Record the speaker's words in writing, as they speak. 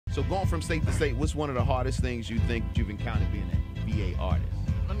So going from state to state, what's one of the hardest things you think you've encountered being a VA artist?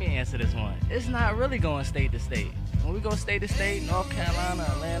 Let me answer this one. It's not really going state to state. When we go state to state, North Carolina,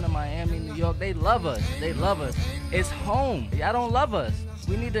 Atlanta, Miami, New York, they love us. They love us. It's home. Y'all don't love us.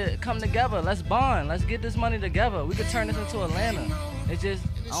 We need to come together. Let's bond. Let's get this money together. We could turn this into Atlanta. It's just,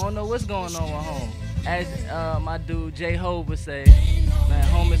 I don't know what's going on with home. As my dude J. Ho would say, man,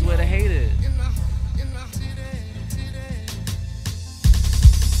 home is where the hate is.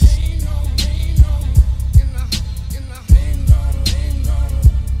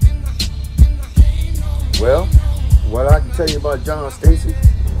 Well, what I can tell you about John Stacey,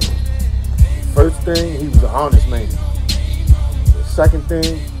 first thing, he was an honest man. The second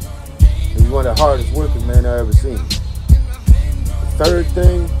thing, he was one of the hardest working men I ever seen. The third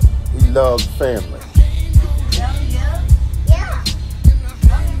thing, he loved family. Yeah.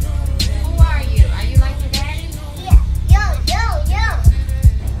 Who are you? Are you like your daddy? Yeah.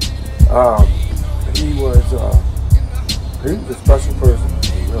 He was a special person.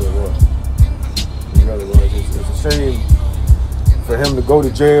 He really was. It's a shame for him to go to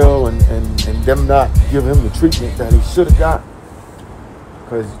jail and them not give him the treatment that he should have got,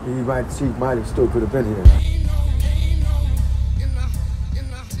 because he might have still could have been here. I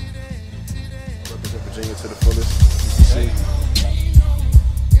represent Virginia to the fullest. You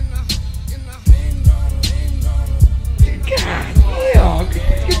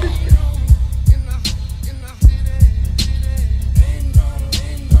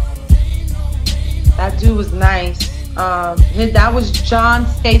That dude was nice. That was John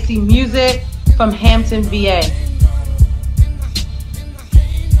Stacey Music from Hampton, VA.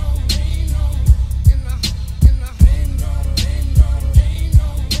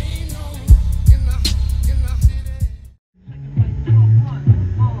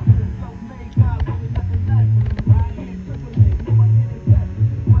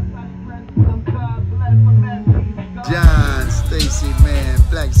 John Stacey, man.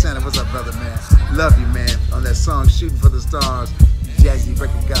 Black Santa, what's up, brother, man? Love you, man. On that song, Shooting for the Stars, Jazzy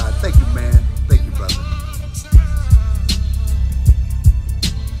Record God. Thank you, man. Thank you, brother.